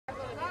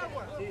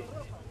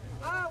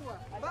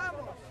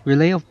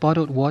Relay of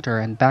bottled water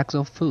and bags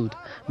of food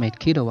made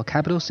Quito a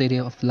capital city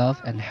of love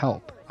and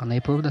help on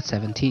April the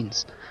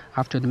 17th,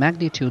 after the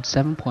magnitude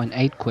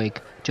 7.8 quake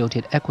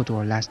jolted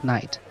Ecuador last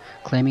night,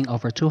 claiming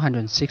over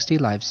 260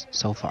 lives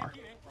so far.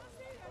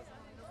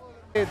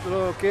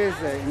 Todo lo que es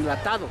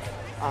enlatado,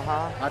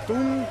 Ajá.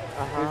 atún,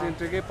 Ajá. les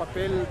entregué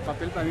papel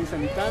también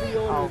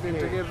sanitario, les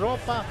entregué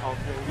ropa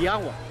y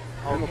agua,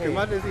 es lo que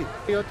más les di.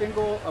 Yo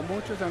tengo a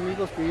muchos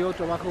amigos que yo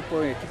trabajo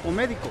por equipo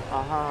médico.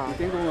 Ajá. Y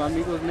tengo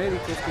amigos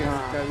médicos que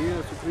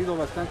habían sufrido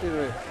bastante,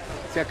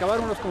 se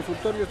acabaron los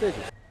consultorios de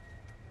ellos.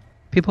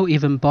 People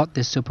even bought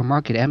this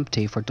supermarket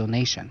empty for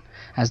donation,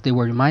 as they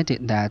were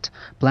reminded that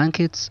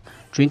blankets,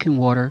 drinking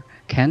water,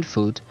 canned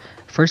food,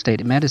 first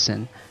aid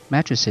medicine,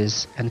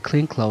 mattresses, and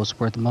clean clothes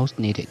were the most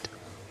needed.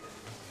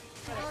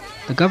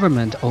 The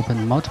government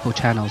opened multiple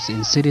channels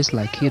in cities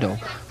like Quito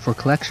for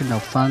collection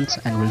of funds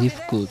and relief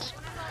goods,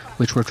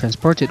 which were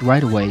transported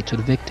right away to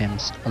the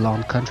victims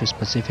along the country's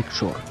Pacific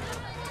shore.